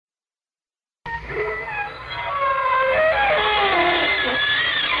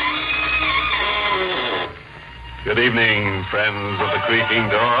Good evening, friends of the creaking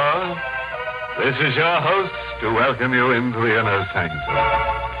door. This is your host to welcome you into the inner sanctum.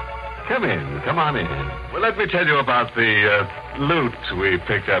 Come on in. Well, let me tell you about the loot we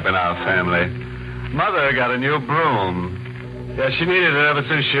picked up in our family. Mother got a new broom. Yeah, she needed it ever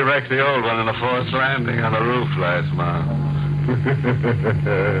since she wrecked the old one in a forced landing on the roof last month.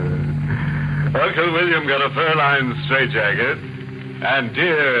 Uncle William got a fur-lined straitjacket. And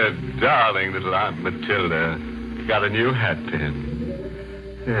dear, darling little Aunt Matilda got a new hat pin.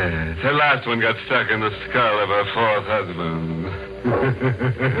 Yes, her last one got stuck in the skull of her fourth husband.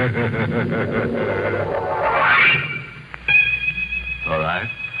 All right.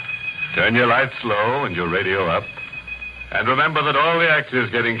 Turn your lights low and your radio up. And remember that all the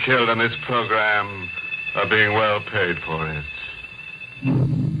actors getting killed on this program are being well paid for it.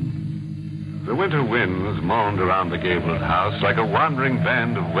 The winter winds moaned around the gabled house like a wandering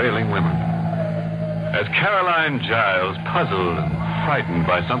band of wailing women. As Caroline Giles, puzzled and frightened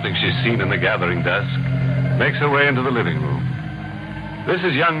by something she's seen in the gathering dusk, makes her way into the living room. This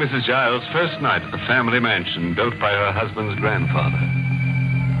is young Mrs. Giles' first night at the family mansion built by her husband's grandfather.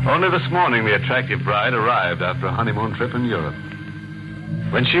 Only this morning the attractive bride arrived after a honeymoon trip in Europe.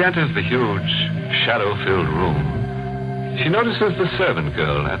 When she enters the huge, shadow-filled room, she notices the servant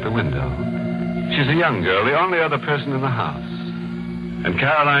girl at the window. She's a young girl, the only other person in the house. And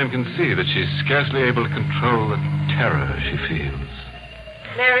Caroline can see that she's scarcely able to control the terror she feels.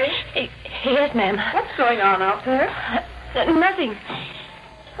 Mary? Yes, ma'am. What's going on out there? Nothing.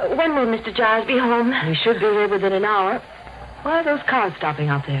 When will Mr. Giles be home? He should be here within an hour. Why are those cars stopping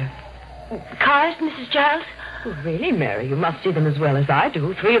out there? Cars, Mrs. Giles? Oh, really, Mary? You must see them as well as I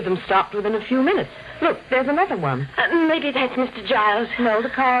do. 3 of them stopped within a few minutes. Look, there's another one. Maybe that's Mr. Giles. No, the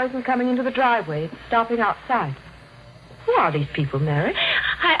car isn't coming into the driveway. It's stopping outside. Who are these people, Mary?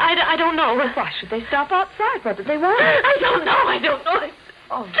 I don't know. Why should they stop outside? What do they want? I don't know.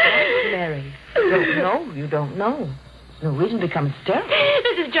 Oh, Mary. You don't know. No reason to become hysterical.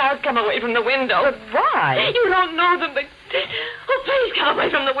 Mrs. Giles, come away from the window. But why? You don't know them, but... Oh, please come away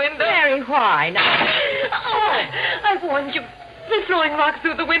from the window. Mary, why? Now... Oh, I've warned you. They're throwing rocks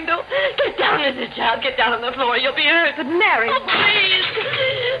through the window. Get down, Mrs. Giles. Get down on the floor. You'll be hurt. But Mary... Oh, please.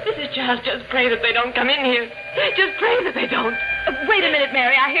 Mrs. Giles, just pray that they don't come in here. Just pray that they don't. Wait a minute,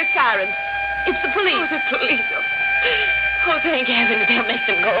 Mary. I hear sirens. It's the police. Oh, the police. Oh, thank heaven they'll make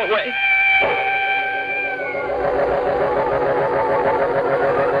them go away.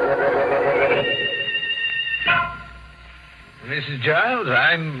 Mrs. Giles,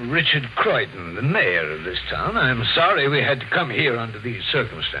 I'm Richard Croydon, the mayor of this town. I'm sorry we had to come here under these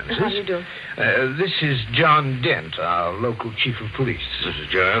circumstances. How do you do? This is John Dent, our local chief of police. Mrs.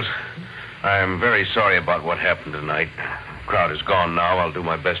 Giles, I'm very sorry about what happened tonight. The crowd is gone now. I'll do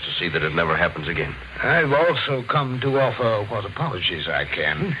my best to see that it never happens again. I've also come to offer what apologies I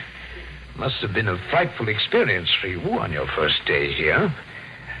can. Must have been a frightful experience for you on your first day here.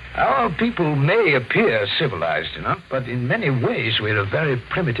 Our people may appear civilized enough, but in many ways we're a very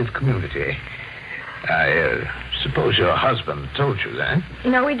primitive community. I suppose your husband told you that?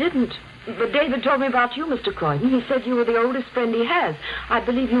 No, he didn't. But David told me about you, Mr. Croydon. He said you were the oldest friend he has. I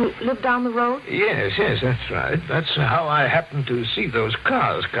believe you live down the road? Yes, that's right. That's how I happened to see those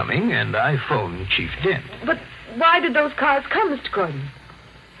cars coming, and I phoned Chief Dent. But why did those cars come, Mr. Croydon?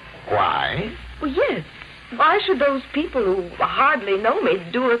 Why? Well, yes. Why should those people who hardly know me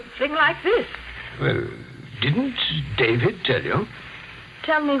do a thing like this? Well, didn't David tell you?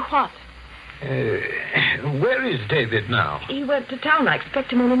 Tell me what? Where is David now? He went to town. I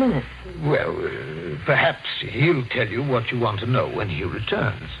expect him in a minute. Well, perhaps he'll tell you what you want to know when he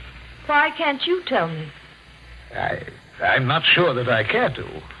returns. Why can't you tell me? I'm not sure that I care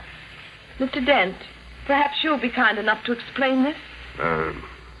to. Mr. Dent, perhaps you'll be kind enough to explain this?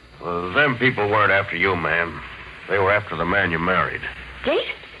 Well, them people weren't after you, ma'am. They were after the man you married.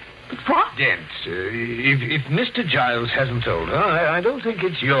 David? But what? Dent, if Mr. Giles hasn't told her, I don't think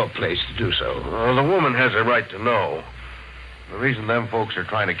it's your place to do so. Well, the woman has a right to know. The reason them folks are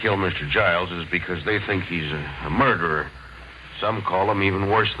trying to kill Mr. Giles is because they think he's a murderer. Some call him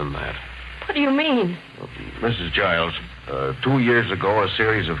even worse than that. What do you mean? Mrs. Giles, 2 years ago, a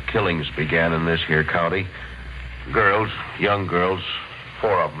series of killings began in this here county. Girls, young girls,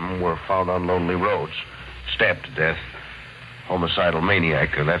 4 of them were found on lonely roads, stabbed to death. Homicidal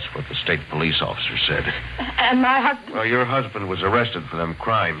maniac, that's what the state police officer said. And my husband... Well, your husband was arrested for them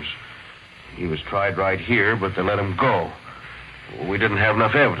crimes. He was tried right here, but they let him go. We didn't have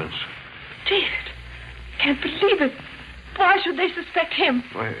enough evidence. David, can't believe it. Why should they suspect him?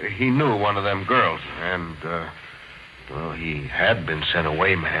 Well, he knew one of them girls, and, he had been sent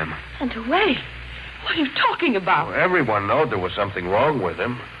away, ma'am. Sent away? What are you talking about? Well, everyone knew there was something wrong with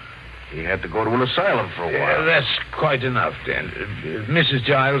him. He had to go to an asylum for a while. That's quite enough, then. Mrs.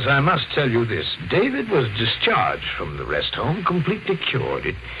 Giles, I must tell you this. David was discharged from the rest home, completely cured.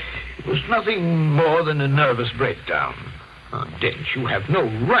 It was nothing more than a nervous breakdown. Oh, Dent, you have no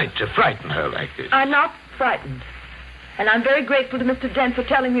right to frighten her like this. I'm not frightened. And I'm very grateful to Mr. Dent for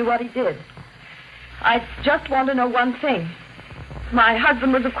telling me what he did. I just want to know one thing. My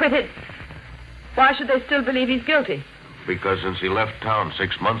husband was acquitted. Why should they still believe he's guilty? Because since he left town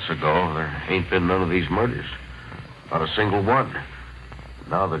 6 months ago, there ain't been none of these murders. Not a single one.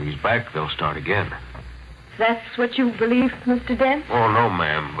 Now that he's back, they'll start again. That's what you believe, Mr. Dent? Oh, no,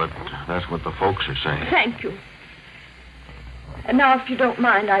 ma'am, but that's what the folks are saying. Thank you. And now, if you don't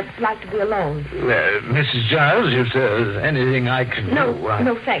mind, I'd like to be alone. Mrs. Giles, if there's anything I can do...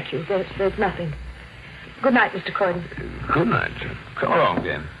 No, thank you. There's nothing. Good night, Mr. Croydon. Good night. Come along,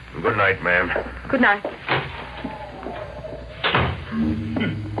 then. Good night, ma'am. Good night.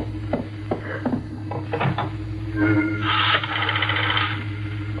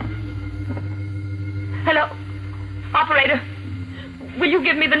 Hello? Operator, will you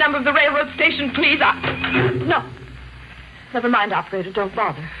give me the number of the railroad station, please? No. Never mind, operator. Don't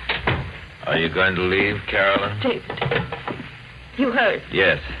bother. Are you going to leave, Carolyn? David, you heard.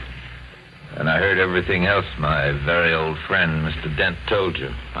 Yes. And I heard everything else my very old friend, Mr. Dent, told you.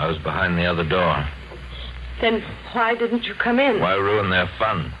 I was behind the other door. Then why didn't you come in? Why ruin their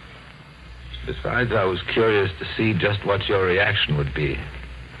fun? Besides, I was curious to see just what your reaction would be.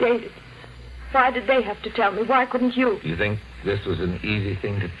 David, why did they have to tell me? Why couldn't you? You think this was an easy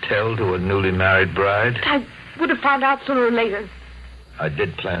thing to tell to a newly married bride? I would have found out sooner or later. I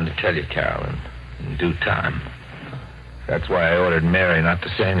did plan to tell you, Carolyn, in due time. That's why I ordered Mary not to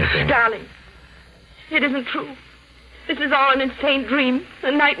say anything. Darling, it isn't true. This is all an insane dream,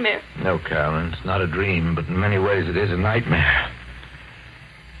 a nightmare. No, Carolyn, it's not a dream, but in many ways it is a nightmare.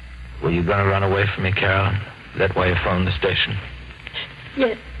 Were you going to run away from me, Carolyn? Is that why you phoned the station?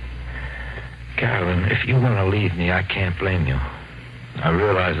 Yes. Carolyn, if you want to leave me, I can't blame you. I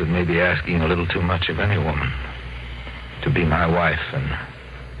realize it may be asking a little too much of any woman. To be my wife and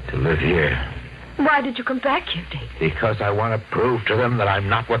to live here. Why did you come back here, David? Because I want to prove to them that I'm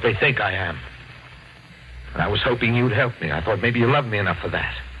not what they think I am. And I was hoping you'd help me. I thought maybe you loved me enough for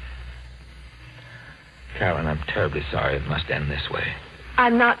that. Carolyn, I'm terribly sorry it must end this way.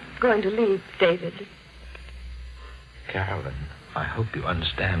 I'm not going to leave, David. Carolyn, I hope you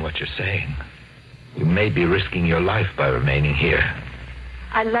understand what you're saying. You may be risking your life by remaining here.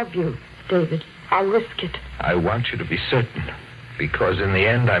 I love you, David. I'll risk it. I want you to be certain. Because in the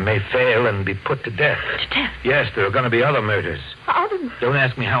end, I may fail and be put to death. To death? Yes, there are going to be other murders. Other? Don't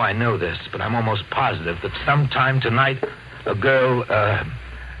ask me how I know this, but I'm almost positive that sometime tonight, a girl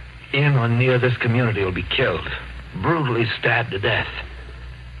in or near this community will be killed. Brutally stabbed to death.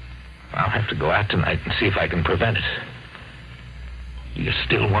 I'll have to go out tonight and see if I can prevent it. Do you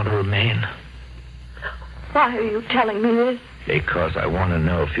still want to remain? Why are you telling me this? Because I want to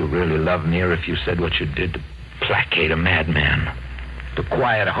know if you really love me or if you said what you did to placate a madman. To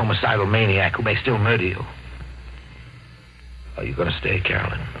quiet a homicidal maniac who may still murder you. Are you going to stay,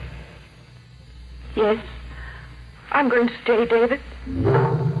 Carolyn? Yes. I'm going to stay, David.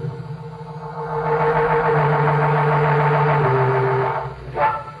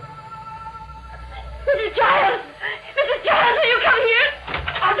 Mrs. Giles! Mrs. Giles, are you coming here?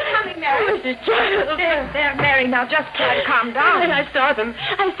 I'm coming, Mary. Mrs. Giles. There, Mary, now just try to calm down. I saw them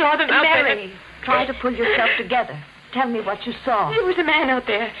out there. Mary, try to pull yourself together. Tell me what you saw. There was a man out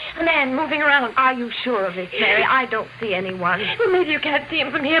there. A man moving around. Are you sure of it, Mary? I don't see anyone. Well, maybe you can't see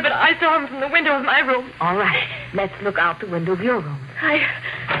him from here, but I saw him from the window of my room. All right. Let's look out the window of your room. I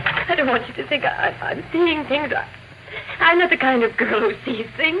don't want you to think I'm seeing things. I'm not the kind of girl who sees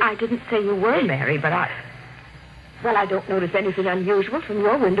things. I didn't say you were, Mary, but Well, I don't notice anything unusual from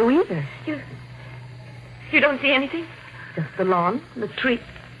your window either. You don't see anything? Just the lawn, the tree.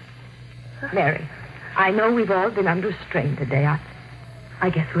 Mary, I know we've all been under strain today. I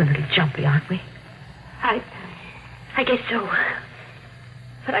guess we're a little jumpy, aren't we? I guess so.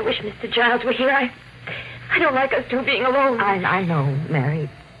 But I wish Mr. Giles were here. I don't like us two being alone. I know, Mary,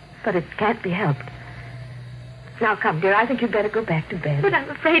 but it can't be helped. Now, come, dear, I think you'd better go back to bed. But I'm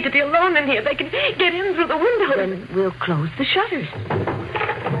afraid to be alone in here. They can get in through the window. Then we'll close the shutters.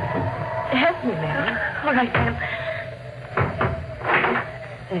 Help me, Mary. All right, ma'am.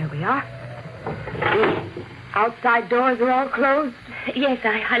 There we are. The outside doors are all closed. Yes,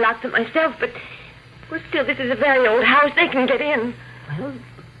 I locked them myself, but... Well, still, this is a very old house. They can get in. Well,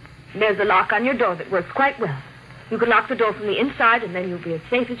 there's a lock on your door that works quite well. You can lock the door from the inside, and then you'll be as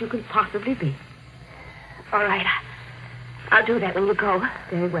safe as you can possibly be. All right. I'll do that when you go.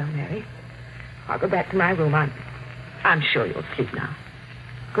 Very well, Mary. I'll go back to my room. I'm sure you'll sleep now.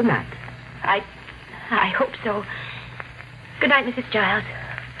 Good night. I hope so. Good night, Mrs. Giles.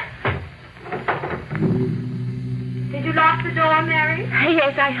 Did you lock the door, Mary?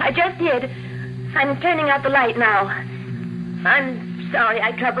 Yes, I just did. I'm turning out the light now. I'm sorry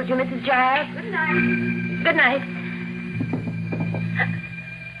I troubled you, Mrs. Giles. Good night. Good night.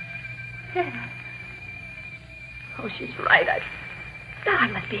 Oh, she's right. I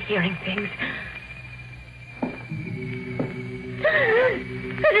must be hearing things.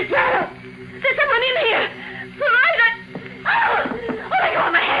 Mrs. Giles! There's someone in here! Right! Let go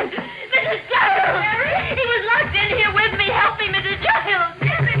of my hand! Mrs. Giles! Mary? He was locked in here with me. Help me, Mrs. Giles! It's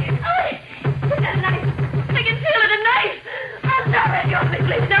a knife. I can feel it, a knife. Oh, no, you me,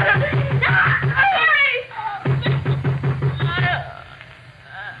 please. No. Mary!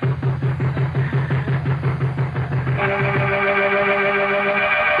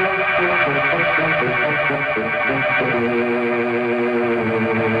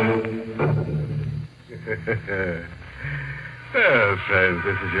 Well, friends,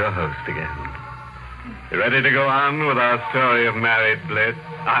 this is your host again. You ready to go on with our story of married bliss?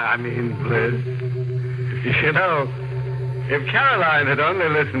 I mean bliss. You know, if Caroline had only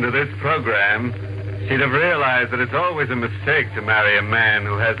listened to this program, she'd have realized that it's always a mistake to marry a man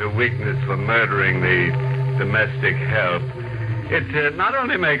who has a weakness for murdering the domestic help. It not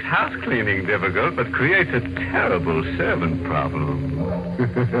only makes house cleaning difficult, but creates a terrible servant problem.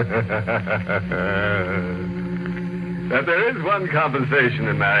 That there is one compensation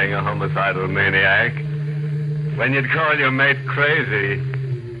in marrying a homicidal maniac. When you'd call your mate crazy,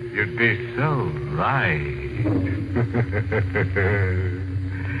 you'd be so right.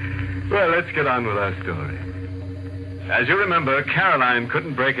 Well, let's get on with our story. As you remember, Caroline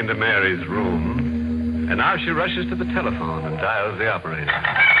couldn't break into Mary's room, and now she rushes to the telephone and dials the operator.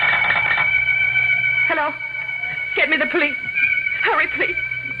 Hello. Get me the police. Hurry, please.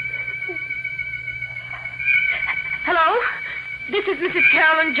 Hello? This is Mrs.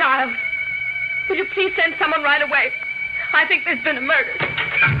 Carolyn Giles. Would you please send someone right away? I think there's been a murder.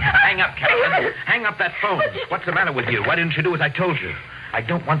 Hang up, Carolyn. Hang up that phone. What's the matter with you? Why didn't you do as I told you? I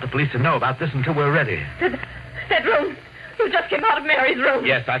don't want the police to know about this until we're ready. That room. You just came out of Mary's room.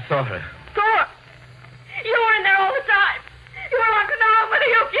 Yes, I saw her. Saw her? You were in there all the time. You were locked in the room with her.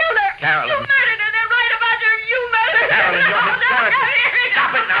 You killed her. Carolyn. You murdered her. They're right about you. You murdered her. Carolyn, you're No, hysterical. no.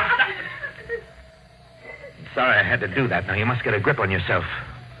 Stop it now. Stop. Sorry I had to do that. Now, you must get a grip on yourself.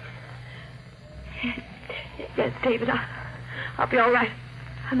 Yes, David, I'll be all right.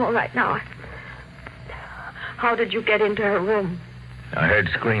 I'm all right now. How did you get into her room? I heard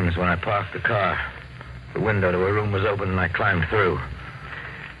screams when I parked the car. The window to her room was open, and I climbed through.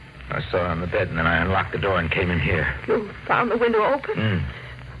 I saw her on the bed, and then I unlocked the door and came in here. You found the window open?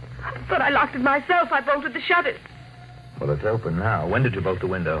 But I locked it myself. I bolted the shutters. Well, it's open now. When did you bolt the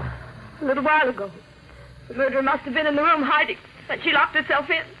window? A little while ago. The murderer must have been in the room hiding, but she locked herself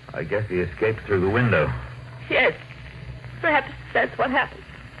in. I guess he escaped through the window. Yes. Perhaps that's what happened.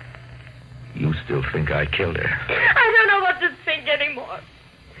 You still think I killed her? I don't know what to think anymore.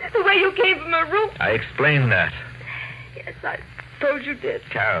 The way you came from her room. I explained that. Yes, I suppose you did.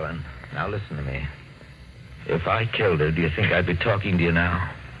 Carolyn, now listen to me. If I killed her, do you think I'd be talking to you now?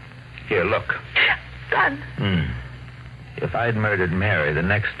 Here, look. Gun. If I'd murdered Mary, the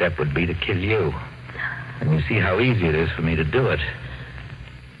next step would be to kill you. And you see how easy it is for me to do it.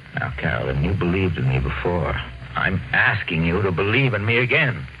 Now, Carolyn, you believed in me before. I'm asking you to believe in me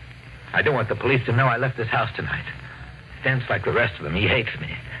again. I don't want the police to know I left this house tonight. Dent's like the rest of them. He hates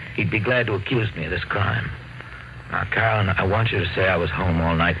me. He'd be glad to accuse me of this crime. Now, Carolyn, I want you to say I was home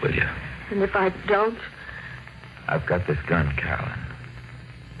all night with you. And if I don't? I've got this gun, Carolyn.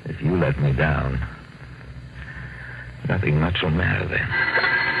 If you let me down, nothing much will matter then.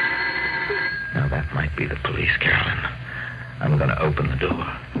 Now, that might be the police, Carolyn. I'm going to open the door.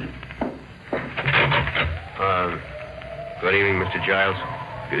 Good evening, Mr. Giles.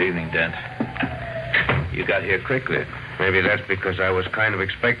 Good evening, Dent. You got here quickly. Maybe that's because I was kind of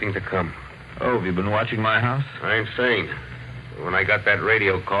expecting to come. Oh, have you been watching my house? I ain't saying. When I got that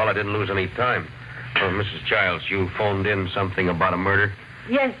radio call, I didn't lose any time. Oh, Mrs. Giles, you phoned in something about a murder?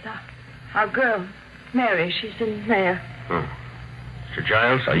 Yes, our girl, Mary, she's in there. Oh. Mr.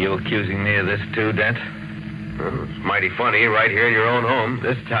 Giles? Are you accusing me of this too, Dent? Well, it's mighty funny, right here in your own home.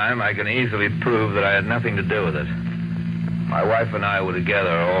 This time I can easily prove that I had nothing to do with it. My wife and I were together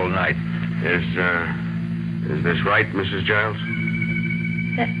all night. Is this right, Mrs. Giles?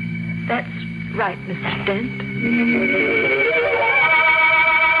 That's right, Mr. Dent.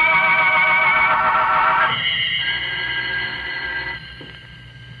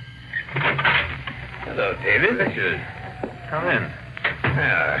 David? Richard, come in.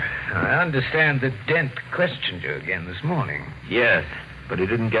 I understand that Dent questioned you again this morning. Yes, but he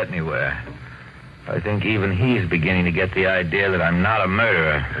didn't get anywhere. I think even he's beginning to get the idea that I'm not a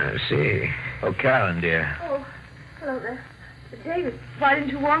murderer. I see. Oh, Carolyn, dear. Oh, hello there. David, why didn't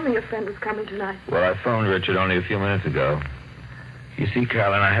you warn me your friend was coming tonight? Well, I phoned Richard only a few minutes ago. You see,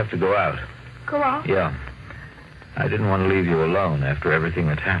 Carolyn, I have to go out. Go on. Yeah. I didn't want to leave you alone after everything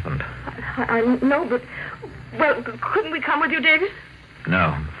that happened. I know, but... Well, couldn't we come with you, David? No,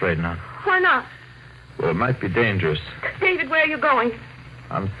 I'm afraid not. Why not? Well, it might be dangerous. David, where are you going?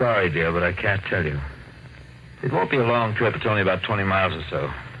 I'm sorry, dear, but I can't tell you. It won't be a long trip. It's only about 20 miles or so.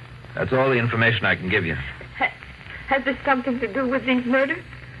 That's all the information I can give you. Has this something to do with these murders?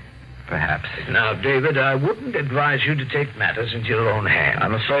 Perhaps. Now, David, I wouldn't advise you to take matters into your own hands.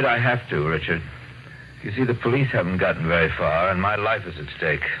 I'm afraid I have to, Richard. You see, the police haven't gotten very far, and my life is at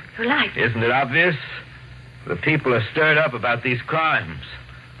stake. Your life? Isn't it obvious? The people are stirred up about these crimes.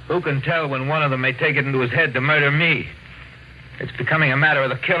 Who can tell when one of them may take it into his head to murder me? It's becoming a matter of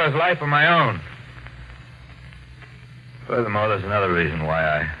the killer's life or my own. Furthermore, there's another reason why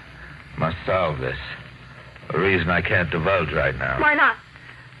I must solve this. A reason I can't divulge right now. Why not?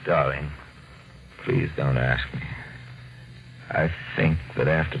 Darling, please don't ask me. I think that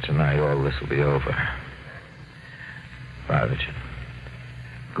after tonight, all this will be over. Bye, Richard.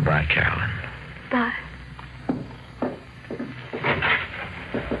 Goodbye, Carolyn. Bye.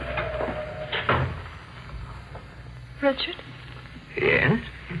 Richard, Yes?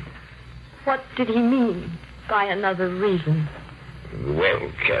 what did he mean by another reason?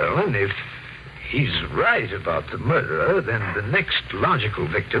 Well, Carolyn, if he's right about the murderer, then the next logical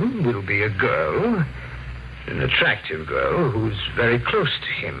victim will be a girl, an attractive girl who's very close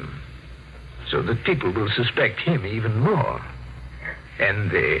to him, so that people will suspect him even more. And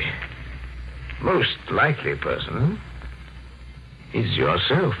the most likely person is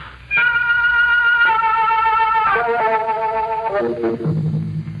yourself.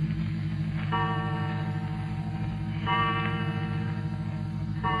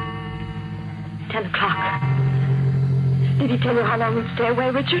 $10 o'clock. Did he tell you how long he'd stay away,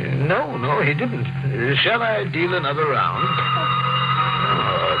 Richard? No, he didn't. Shall I deal another round?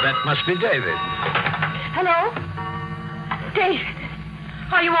 Oh, that must be David. Hello? David,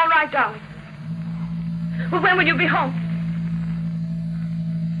 are you all right, darling? Well, when will you be home?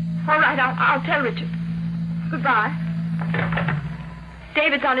 All right, I'll tell Richard. Goodbye.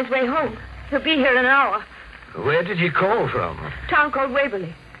 David's on his way home. He'll be here in an hour. Where did he call from? A town called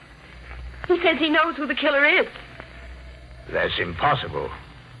Waverly. He says he knows who the killer is. That's impossible.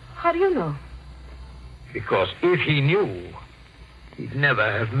 How do you know? Because if he knew, he'd never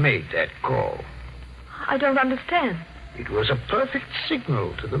have made that call. I don't understand. It was a perfect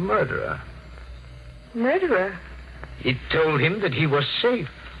signal to the murderer. Murderer? It told him that he was safe.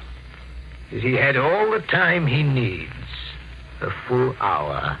 That he had all the time he needs. A full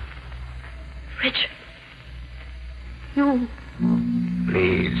hour. Richard. You...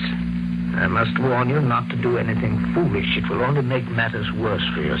 Please. I must warn you not to do anything foolish. It will only make matters worse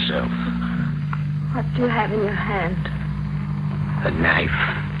for yourself. What do you have in your hand? A knife.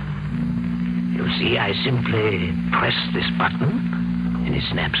 You see, I simply press this button, and it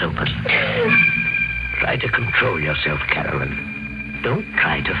snaps open. Try to control yourself, Carolyn. Don't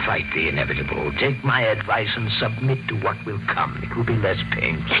try to fight the inevitable. Take my advice and submit to what will come. It will be less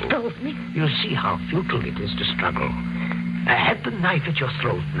painful. Let go of me. You see how futile it is to struggle. I have the knife at your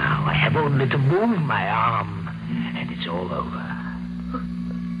throat now. I have only to move my arm, and it's all over.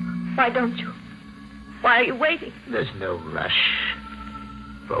 Why don't you? Why are you waiting? There's no rush.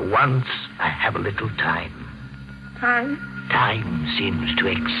 For once, I have a little time. Time? Time seems to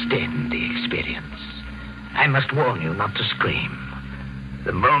extend the experience. I must warn you not to scream.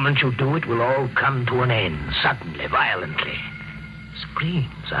 The moment you do, it will all come to an end, suddenly, violently.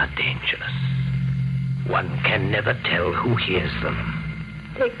 Screams are dangerous. One can never tell who hears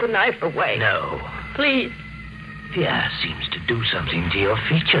them. Take the knife away. No. Please. Fear seems to do something to your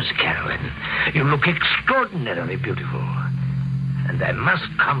features, Carolyn. You look extraordinarily beautiful. And I must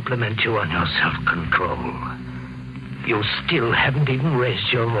compliment you on your self-control. You still haven't even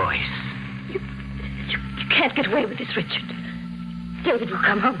raised your voice. You can't get away with this, Richard. David will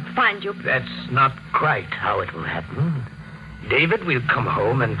come home and find you. That's not quite how it will happen. David will come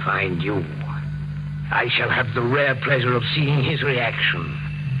home and find you. I shall have the rare pleasure of seeing his reaction.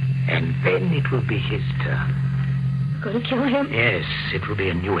 And then it will be his turn. You're going to kill him? Yes, it will be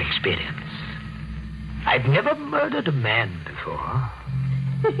a new experience. I've never murdered a man before.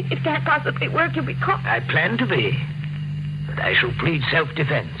 It can't possibly work. You'll be caught. I plan to be. But I shall plead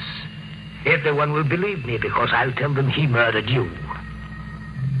self-defense. Everyone will believe me because I'll tell them he murdered you.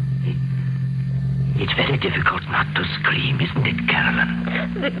 It's very difficult not to scream, isn't it,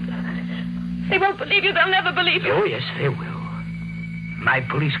 Carolyn? They won't believe you. They'll never believe you. Oh, yes, they will. My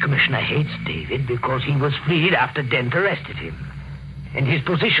police commissioner hates David because he was freed after Dent arrested him. And his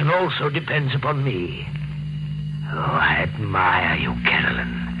position also depends upon me. Oh, I admire you,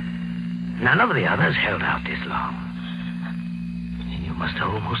 Carolyn. None of the others held out this long. You must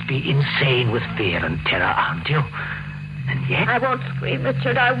almost be insane with fear and terror, aren't you? And yet... I won't scream,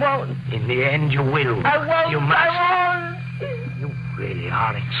 Richard. I won't. In the end, you will. I won't. You must. I won't. You really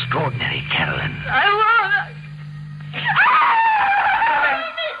are extraordinary, Carolyn. I won't.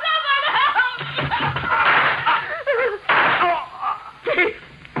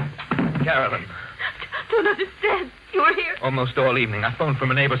 Carolyn. Don't understand. You were here. Almost all evening. I phoned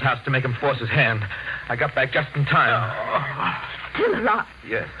from a neighbor's house to make him force his hand. I got back just in time. Still alive.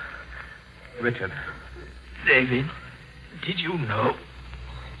 Yes. Richard. David, did you know?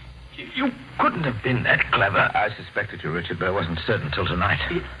 You couldn't have been that clever. I suspected you, Richard, but I wasn't certain until tonight.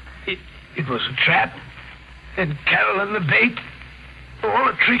 It was a trap. And Carolyn the bait. All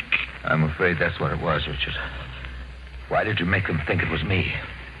a trick. I'm afraid that's what it was, Richard. Why did you make them think it was me?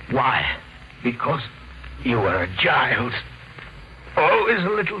 Why? Because you were a Giles. Always a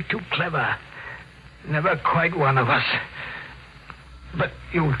little too clever. Never quite one of us. But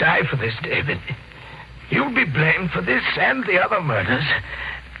you'll die for this, David. You'll be blamed for this and the other murders.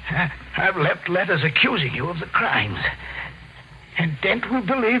 I've left letters accusing you of the crimes. And Dent will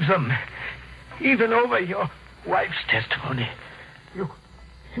believe them. Even over your wife's testimony.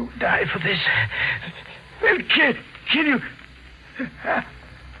 You'll die for this. They'll kill you. He's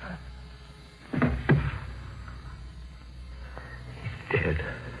dead.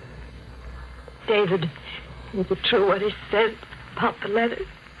 David, is it true what he said about the letters?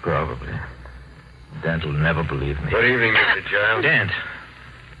 Probably. Dent will never believe me. Good evening, Mr. Giles. Dent.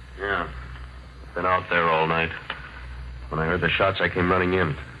 Yeah. Been out there all night. When I heard the shots, I came running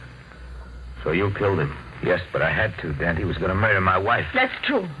in. So you killed him. Yes, but I had to, Dent. He was going to murder my wife. That's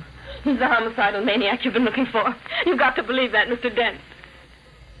true. He's the homicidal maniac you've been looking for. You've got to believe that, Mr. Dent.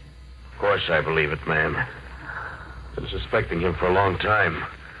 Of course I believe it, ma'am. Been suspecting him for a long time.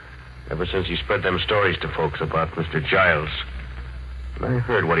 Ever since he spread them stories to folks about Mr. Giles. And I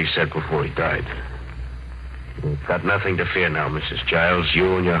heard what he said before he died. You've got nothing to fear now, Mrs. Giles.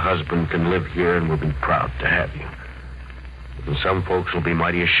 You and your husband can live here and we'll be proud to have you. And some folks will be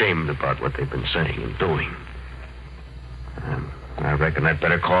mighty ashamed about what they've been saying and doing. I reckon I'd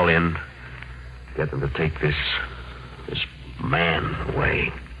better call in, get them to take this man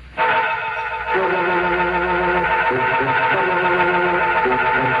away.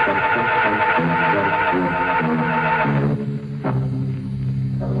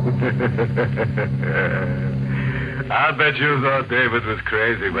 I'll bet you thought David was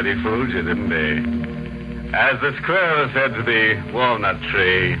crazy, but he fooled you, didn't he? As the squirrel said to the walnut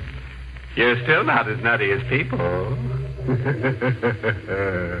tree, you're still not as nutty as people.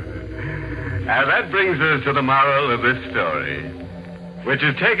 Now, that brings us to the moral of this story, which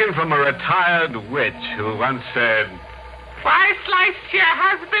is taken from a retired witch who once said, Why slice your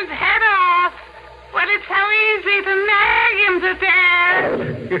husband's head off when it's so easy to nag him to death?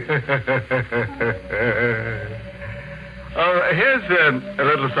 Oh, here's a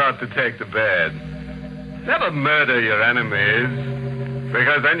little thought to take to bed. Never murder your enemies,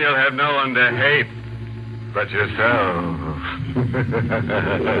 because then you'll have no one to hate but yourself.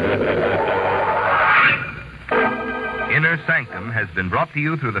 Inner Sanctum has been brought to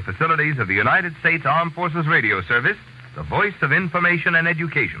you through the facilities of the United States Armed Forces Radio Service, the voice of information and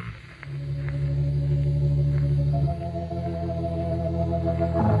education.